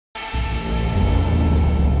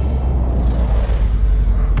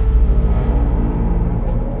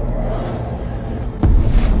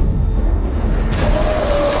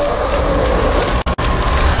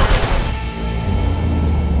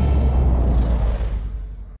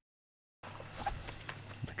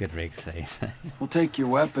good Rick says. We'll take your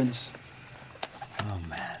weapons. Oh,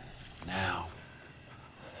 man. Now.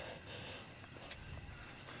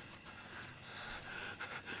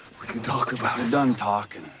 We can talk about it. We're done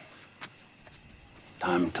talking.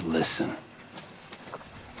 Time to listen.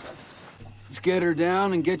 Let's get her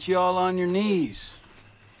down and get you all on your knees.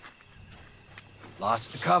 Lots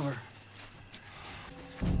to cover.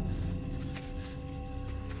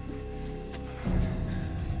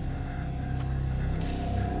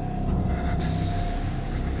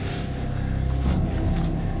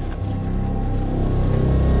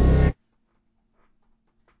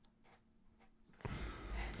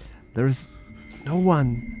 There is no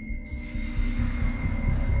one.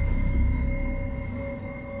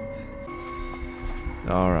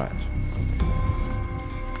 All right.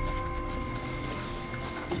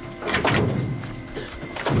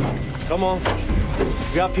 Come on.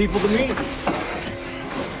 We got people to meet.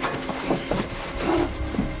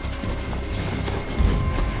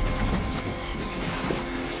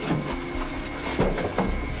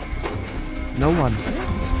 No one.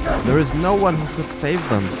 There is no one who could save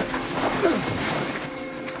them.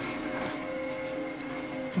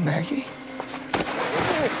 Maggie?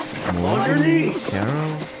 Morgan?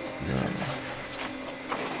 Carol? No.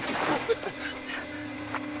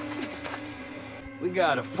 We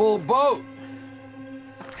got a full boat.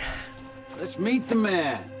 Let's meet the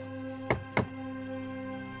man.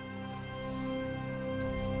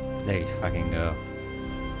 There you fucking go.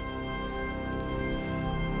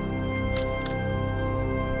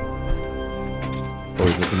 Oh,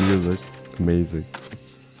 is that the music? Amazing.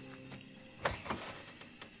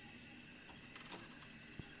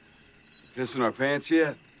 Pissing our pants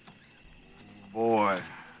yet? Boy,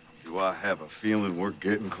 do I have a feeling we're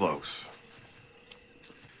getting close.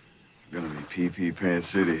 Gonna be pee-pee pants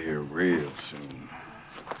city here real soon.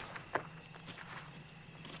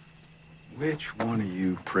 Which one of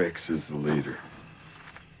you pricks is the leader?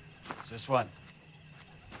 It's this one.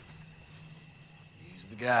 He's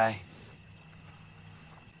the guy.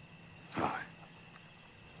 Hi.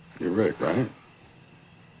 You're Rick, right?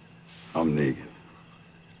 I'm Negan.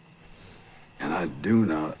 And I do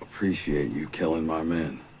not appreciate you killing my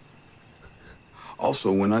men.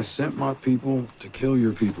 Also, when I sent my people to kill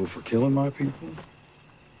your people for killing my people,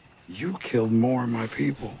 you killed more of my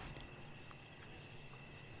people.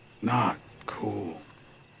 Not cool.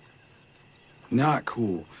 Not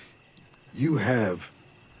cool. You have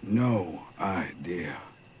no idea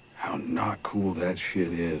how not cool that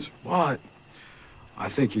shit is. But I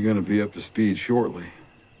think you're gonna be up to speed shortly.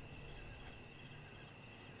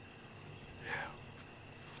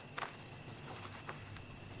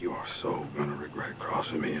 You are so gonna regret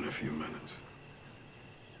crossing me in a few minutes.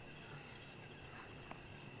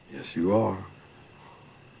 Yes, you are.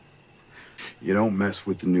 You don't mess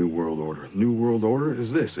with the New World Order. New World Order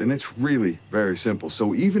is this, and it's really very simple.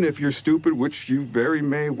 So even if you're stupid, which you very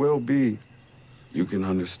may well be, you can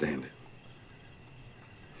understand it.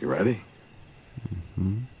 You ready?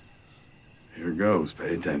 Mm-hmm. Here goes.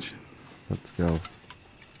 Pay attention. Let's go.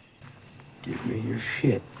 Give me your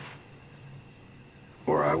shit,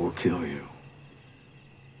 or I will kill you.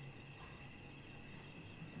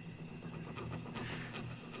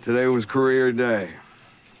 Today was career day.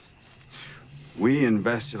 We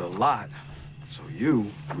invested a lot so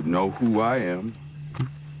you would know who I am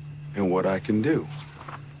and what I can do.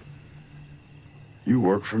 You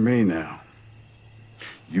work for me now.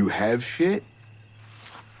 You have shit,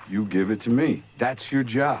 you give it to me. That's your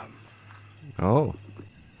job. Oh.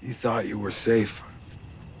 You thought you were safe.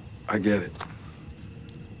 I get it.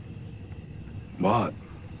 But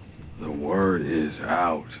the word is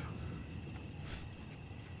out.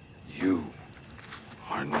 You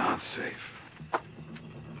are not safe.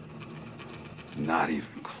 Not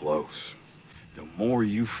even close. The more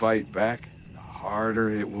you fight back, the harder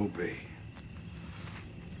it will be.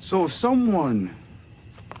 So if someone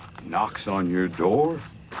knocks on your door,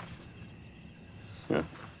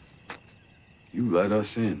 you let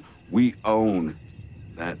us in. We own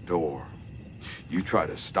that door. You try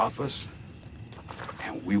to stop us,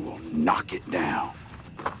 and we will knock it down.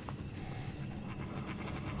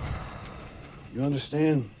 You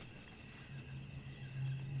understand?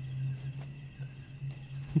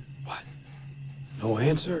 What? No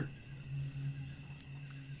answer?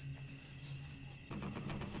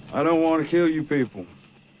 I don't want to kill you people.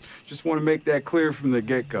 Just want to make that clear from the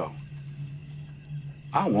get-go.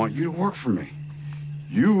 I want you to work for me.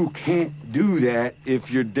 You can't do that if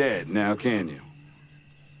you're dead, now can you?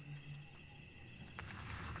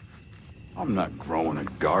 I'm not growing a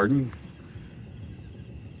garden.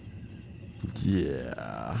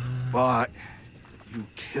 Yeah. But You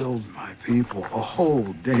killed my people, a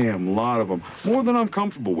whole damn lot of them, more than I'm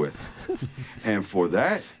comfortable with. And for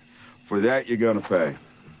that you're gonna pay.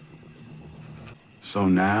 So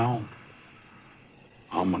now,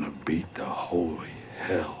 I'm gonna beat the holy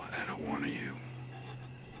hell out of one of you.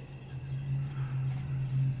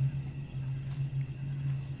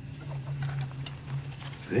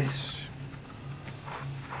 This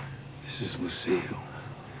is Lucille,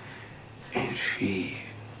 and she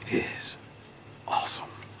is awesome.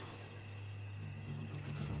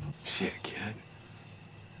 Shit, kid.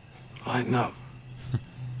 Lighten up.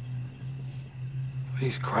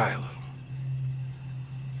 Please cry a little.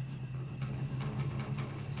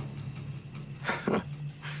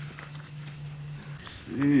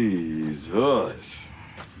 Jesus.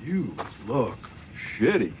 You look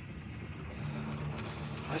shitty.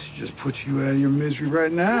 I should just put you out of your misery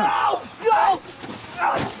right now. No!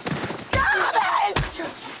 No!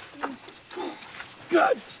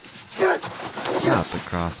 God! Not the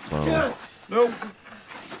crossbow. Nope.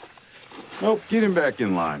 Nope, get him back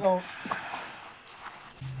in line. No.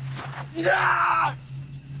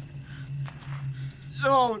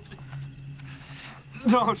 Don't.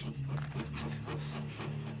 Don't.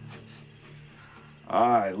 All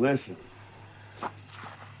right, listen.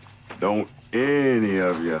 Don't any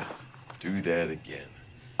of you do that again.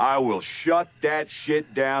 I will shut that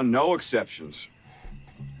shit down, no exceptions.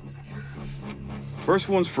 First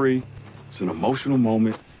one's free. It's an emotional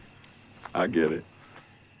moment. I get it.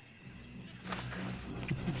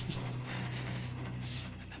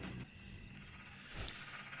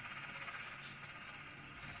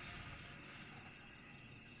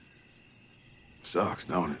 Sucks,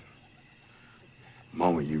 don't it? The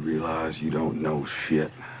moment you realize you don't know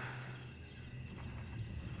shit.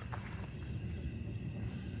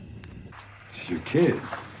 It's your kid,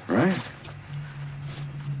 right?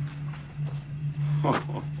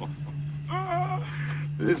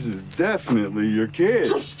 This is definitely your kid.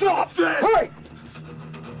 So stop this! Hey!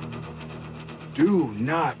 Do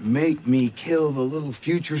not make me kill the little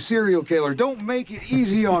future serial killer. Don't make it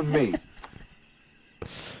easy on me.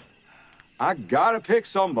 I gotta pick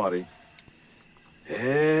somebody.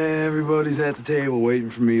 Everybody's at the table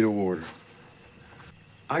waiting for me to order.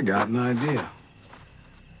 I got an idea.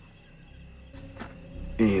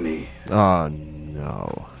 Eeny, Oh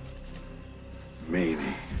no.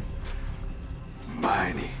 meeny,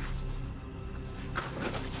 miny,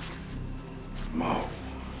 mo.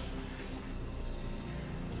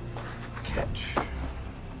 Catch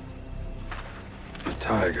the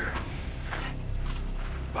tiger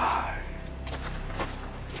by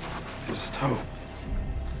his toe.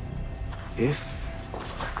 If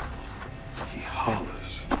he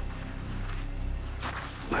hollers,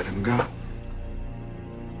 let him go.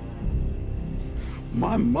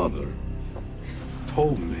 My mother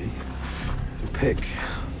told me to pick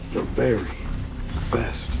the very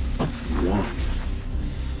best one.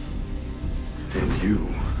 And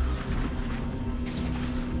you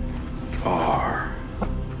are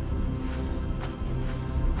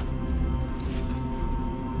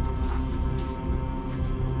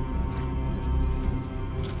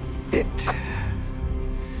it.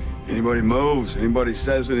 Anybody moves, anybody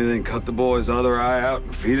says anything, cut the boy's other eye out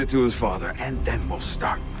and feed it to his father, and then we'll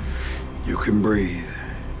start. You can breathe,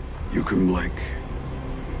 you can blink,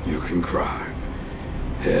 you can cry.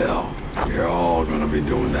 Hell, you're all gonna be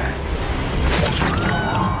doing that.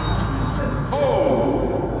 Oh!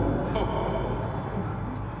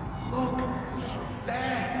 Look at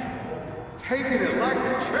that! Taking it like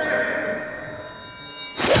a champ!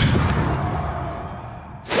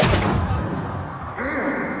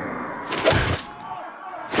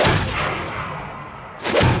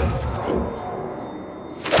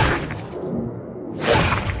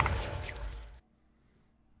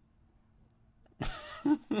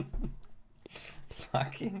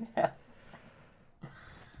 Fucking hell.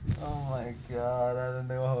 Oh my god, I don't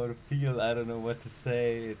know how to feel. I don't know what to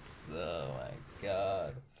say. It's, oh my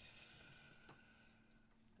god.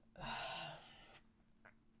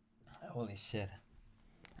 Holy shit.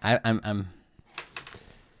 I'm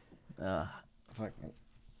fucking.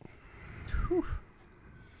 Whew.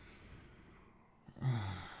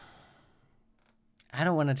 I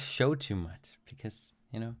don't want to show too much because,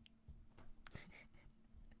 you know.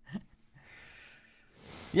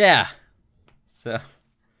 Yeah. So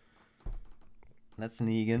that's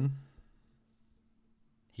Negan.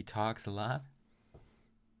 He talks a lot.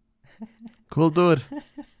 Cool dude.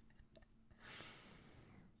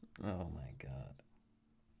 Oh my god.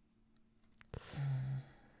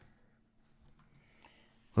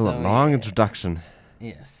 Well, a long introduction.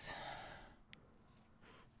 Yes.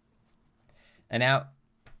 And now,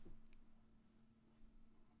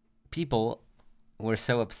 people were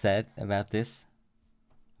so upset about this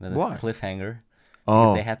Why? cliffhanger.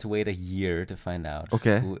 Because Oh, they had to wait a year to find out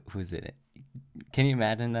Okay. who's in it. Can you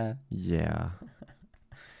imagine that? yeah.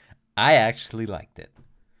 I actually liked it.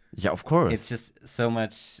 Yeah, of course. It's just so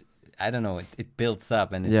much. I don't know. It builds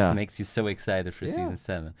up and it Yeah. makes you so excited for Yeah. season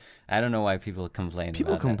 7. I don't know why people complain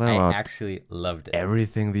People about complain that. about I actually loved it.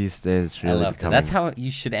 Everything these days is I really loved it. becoming... That's how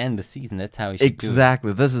you should end the season. That's how you should do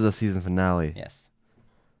Exactly. This is a season finale. it. Yes.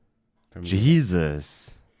 For me.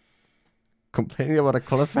 Jesus. Complaining about a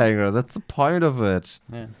cliffhanger. That's the point of it.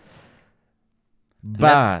 Yeah.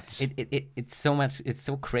 But... It's so much. It's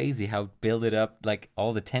so crazy how it built it up, like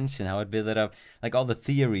all the tension, how it built it up, like all the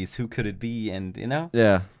theories. Who could it be? And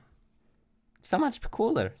Yeah. so much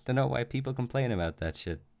cooler to know why people complain about that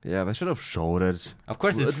shit. Yeah, they should have showed it. Of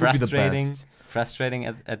course, It it's would be the frustrating. best. Frustrating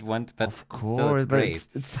at one, but Of still course, it's but great.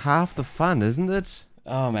 it's half the fun, isn't it?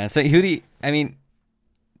 Oh man, so who do you, I mean,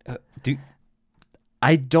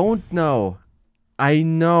 I don't know. I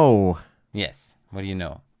know. yes. What do you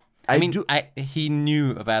know? I mean, do- he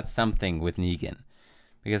knew about something with Negan,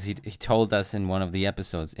 because he told us in one of the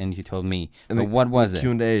episodes, and he told me. And But what was it?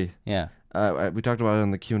 Q&A. Yeah, We talked about it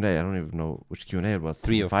in the Q&A. I don't even know which Q&A it was.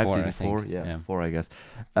 3 Season or 5, 4, season I think. 4? Yeah, Yeah. 4, I guess.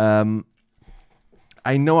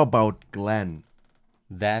 I know about Glenn.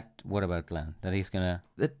 that. What about Glenn? That he's gonna.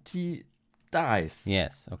 That he dies.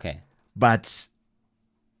 Yes. Okay. But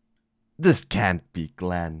this can't be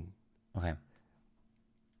Glenn. Okay.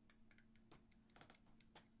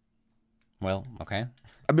 Well. Okay.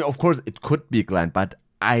 I mean, of course, it could be Glenn, but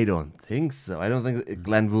I don't think so. I don't think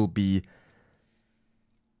Glenn will be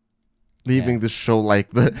leaving Yeah. the show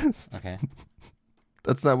like this. Okay.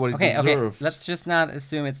 That's not what he Okay. Okay. deserved. Let's just not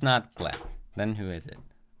assume it's not Glenn. Then who is it?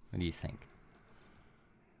 What do you think?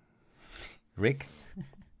 Rick?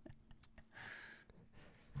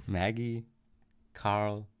 Maggie?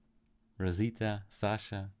 Carl? Rosita?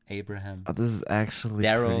 Sasha? Abraham? This is actually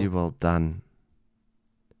Daryl. pretty well done.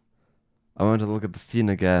 I want to look at the scene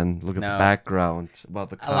again, look at No. the background, about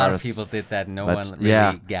the cars. A lot of people did that. No but one really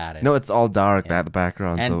yeah. got it. No, it's all dark, Yeah. the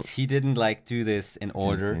background, and so he didn't like do this in can't see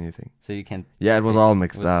order, anything. so you can. Yeah, it was all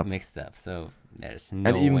mixed up. Mixed up. So there's no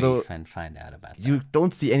even way though you can find out about that. You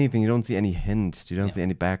don't see anything, you don't see any hint, you don't Yeah. see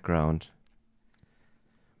any background.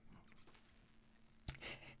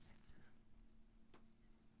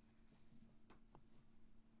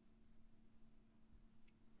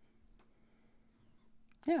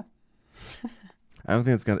 Yeah. I don't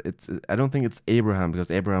think it's gonna. I don't think it's Abraham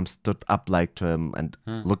because Abraham stood up like to him and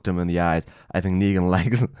looked him in the eyes. I think Negan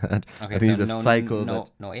likes that. Okay. I think so he's a psycho.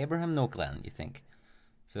 no Abraham, no Glenn. You think?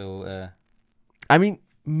 So. I mean,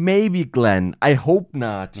 maybe Glenn. I hope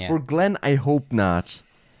not. Yeah. For Glenn, I hope not.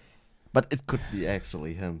 But it could be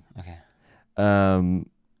actually him. Okay.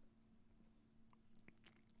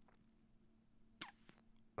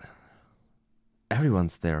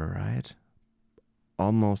 Everyone's there, right?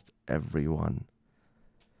 Almost everyone.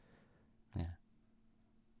 Yeah.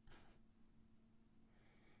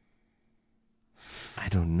 I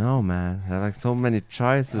don't know, man. There are like so many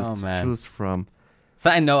choices Oh, to man. choose from. So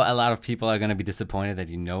I know a lot of people are gonna be disappointed that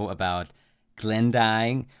you know about Glenn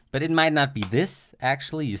dying, but it might not be this.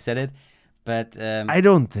 Actually, you said it, but I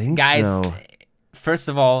don't think guys, so. first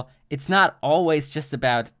of all, it's not always just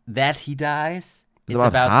about that he dies. It's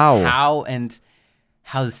about how. and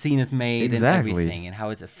how the scene is made Exactly. and everything and how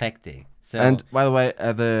it's affecting. So And by the way,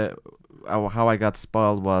 how I got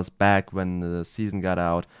spoiled was back when the season got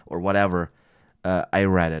out or whatever. I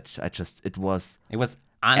read it. It was it was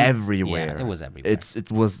everywhere. Yeah, it was everywhere.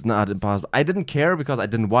 It was not impossible. I didn't care because I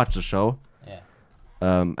didn't watch the show. yeah.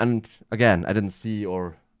 And again, I didn't see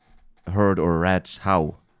or heard or read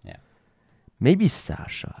how. Yeah. Maybe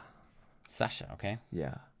Sasha. Sasha, okay.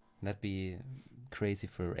 Yeah. That'd be crazy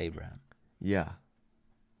for Abraham. Yeah.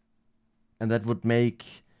 And that would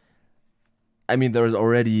make. I mean, there is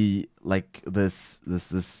already like this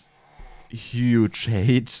huge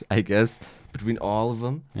hate, I guess, between all of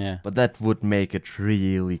them. Yeah. But that would make it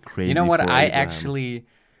really crazy. You know what? for I Abraham. actually.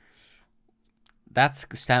 That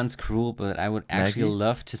sounds cruel, but I would actually Maggie?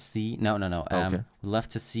 love to see. No. Okay. Love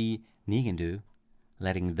to see Negan do,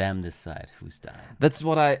 letting them decide who's dying. That's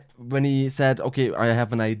what when he said, "Okay, I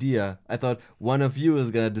have an idea." I thought one of you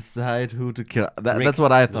is gonna decide who to kill. Rick, That's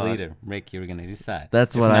what I the thought. leader. Rick, you're gonna decide.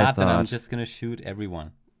 That's if what I not, then I'm thought. just gonna shoot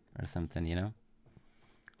everyone, or something. You know.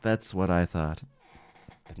 That's what I thought.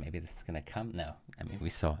 But maybe this is gonna come. No, I mean we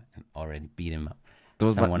saw him already beat him up. That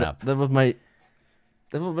was Someone my, up. That was my.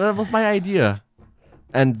 That was my idea,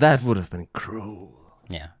 and that would have been cruel.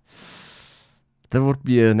 Yeah. That would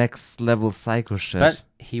be a next level psycho shit. But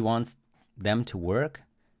he wants them to work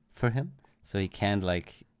for him, so he can't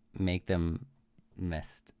like make them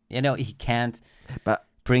messed. You know, he can't But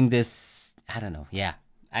bring this. I don't know. Yeah,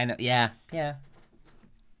 I know. Yeah.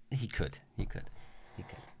 He could.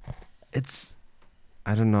 it's,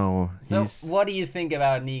 I don't know. So, He's what do you think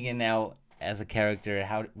about Negan now as a character?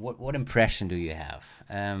 What impression do you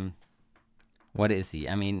have? What is he?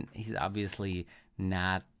 I mean, he's obviously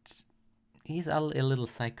not. He's a little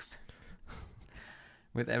psychopath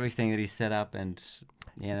with everything that he set up, and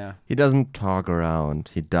you know. he doesn't talk around.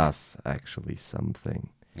 He does actually something.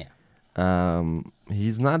 Yeah.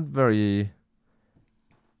 He's not very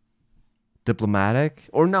diplomatic,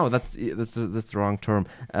 or no, that's the wrong term.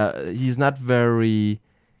 He's not very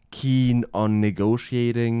keen on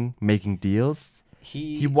negotiating, making deals.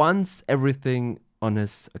 He wants everything on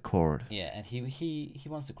his accord. Yeah, and he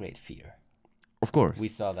wants to create fear. Of course, We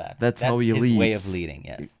saw that. That's how he his leads. way of leading.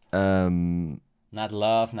 Yes. Not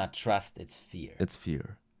love, not trust. It's fear. It's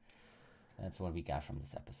fear. That's what we got from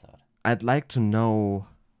this episode. I'd like to know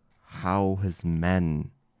how his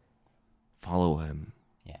men follow him.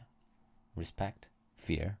 Yeah. Respect,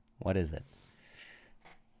 fear. What is it?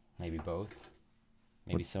 Maybe both.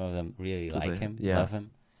 Maybe some of them really Do like they? him, Yeah. love him.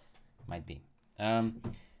 Might be.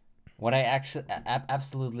 What I actually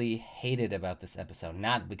absolutely hated about this episode,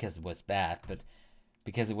 not because it was bad, but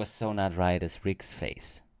because it was so not right, is Rick's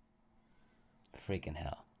face. Freaking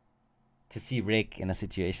hell. To see Rick in a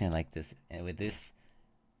situation like this, and with this,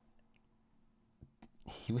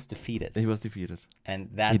 he was defeated. He was defeated. And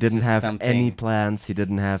that's He didn't just have something, any plans. He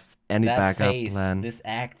didn't have any that backup face, plan. This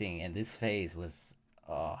acting and this face was,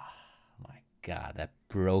 oh my God, that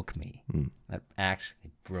broke me. That actually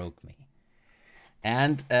broke me.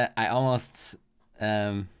 And I almost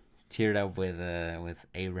teared up with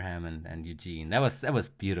Abraham and Eugene. That was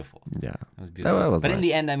beautiful. Yeah. It was beautiful. That was but in nice.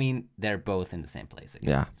 the end, I mean, they're both in the same place again.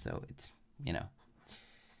 Yeah. So it's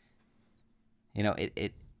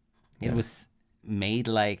it Yeah. was made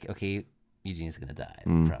like, okay, Eugene's gonna die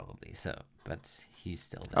probably. So, but he's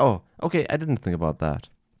still dead. Oh, okay. I didn't think about that.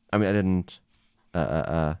 I mean, I didn't.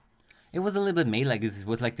 It was a little bit made like this. It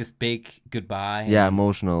was like this big goodbye. Yeah, and,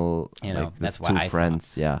 emotional. you know, like that's these what two I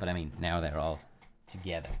friends. thought. Yeah. But I mean, now they're all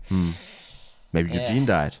together. Maybe Yeah. Eugene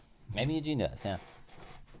died. Maybe Eugene does. Yeah.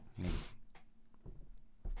 Maybe.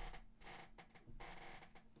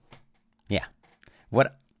 Yeah.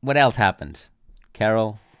 What else happened?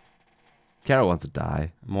 Carol, Carol wants to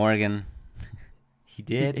die. Morgan. He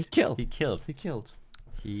did. He killed. He killed. He killed.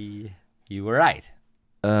 You were right.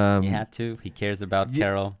 He He had to. He cares about Yeah.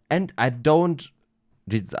 Carol. And I don't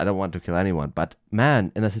want to kill anyone, but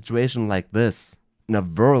man, in a situation like this, in a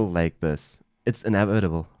world like this, it's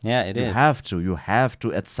inevitable. Yeah, it You is. have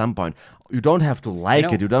to at some point. You don't have to like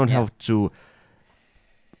know, it. You don't yeah. have to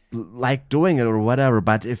like doing it or whatever.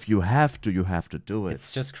 But if you have to do it.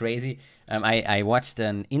 It's just crazy. I watched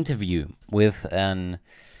an interview with a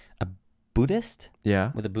Buddhist.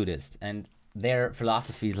 Yeah. With a Buddhist, and their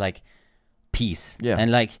philosophy is like peace. Yeah.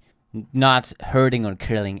 And like not hurting or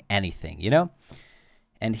killing anything, you know?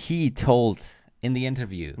 And he told in the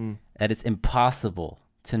interview that it's impossible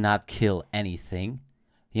to not kill anything,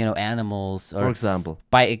 you know, animals or For example.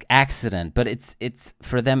 by accident, but it's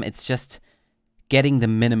for them it's just getting the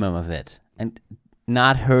minimum of it and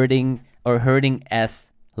not hurting or hurting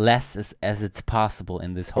as less as it's possible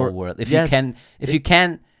in this whole Or- world. If yes, you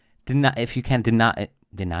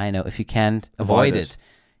can't avoid it,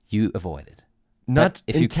 you avoid it. Not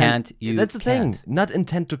if you can't, you That's the thing. can't. Not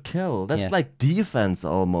intent to kill. That's Yeah. like defense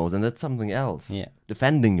almost, and that's something else. Yeah.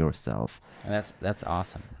 Defending yourself. And that's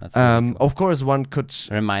awesome. That's really cool. Of course, one could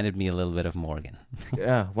Reminded me a little bit of Morgan.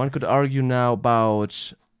 one could argue now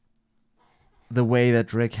about the way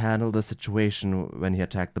that Rick handled the situation when he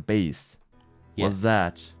attacked the base. Yeah. Was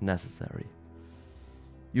that necessary?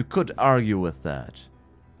 You could argue with that.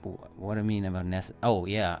 What do you mean about Oh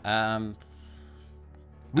yeah.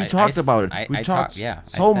 We I talked s- about it. I- We I talked talk- yeah, I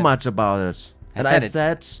so said- much about it. I And said I it.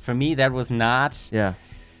 said, For me, that was not yeah,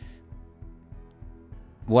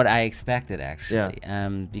 what I expected actually.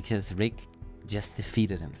 Because Rick just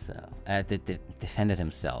defeated himself, defended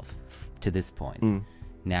himself to this point.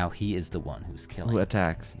 Now he is the one who's killing. who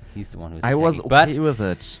attacks? He's the one who's I attacking. was okay but with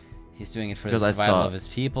it. he's doing it for the Because I survival saw- of his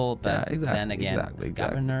people. But Yeah, exactly. then again, exactly, his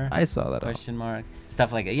exactly. governor? I saw that. Question mark,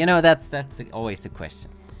 stuff like that. You know, that's always the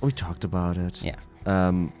question. We talked about it. Yeah.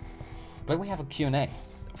 But we have a Q&A,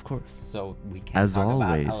 Of course. so we can As talk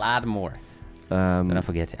always. about a lot more. So don't Um,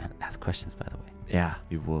 forget to ask questions, by the way. yeah,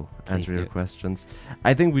 we will Please answer your do. questions.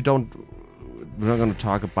 I think we're not going to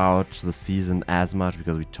talk about the season as much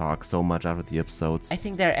because we talk so much after the episodes. I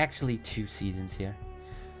think there are actually 2 seasons here.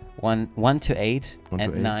 1 to 8 1 to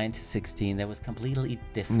and 8. 9 to 16. That was completely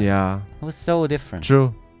different. Yeah. It was so different.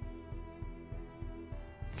 True.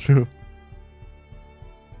 True.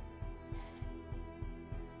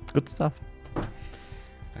 Good stuff.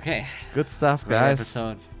 Okay. Good stuff, Great guys.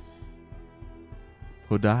 episode.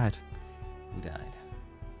 Who died? Who died?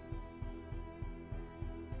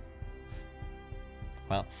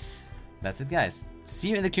 Well, that's it, guys. See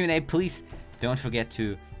you in the Q&A. Please don't forget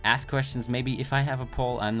to ask questions. Maybe if I have a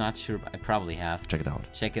poll, I'm not sure, but I probably have. Check it out.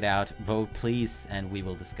 Check it out. Vote, please, and we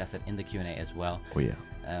will discuss it in the Q&A as well. Oh yeah.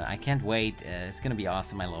 I can't wait. It's gonna be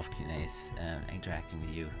awesome. I love Q&As, interacting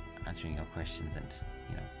with you, answering your questions, and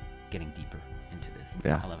getting deeper into this.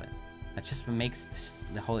 Yeah. I love it. That just makes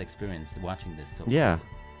the whole experience watching this so Yeah. cool.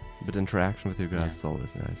 But interaction with you guys Yeah. is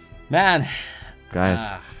always nice. Man, Guys.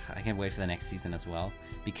 I can't wait for the next season as well,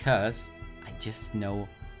 because I just know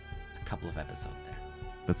a couple of episodes there.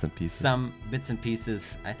 Bits and pieces. Some bits and pieces.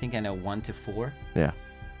 I think I know 1 to 4. Yeah.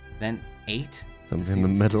 Then 8. Something in the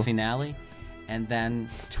middle. Finale, and then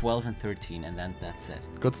 12 and 13, and then that's it.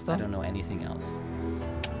 Good I stuff. don't know anything else.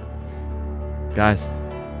 Guys,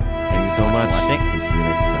 thank you so much. for watching. And see you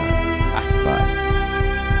next time. Bye.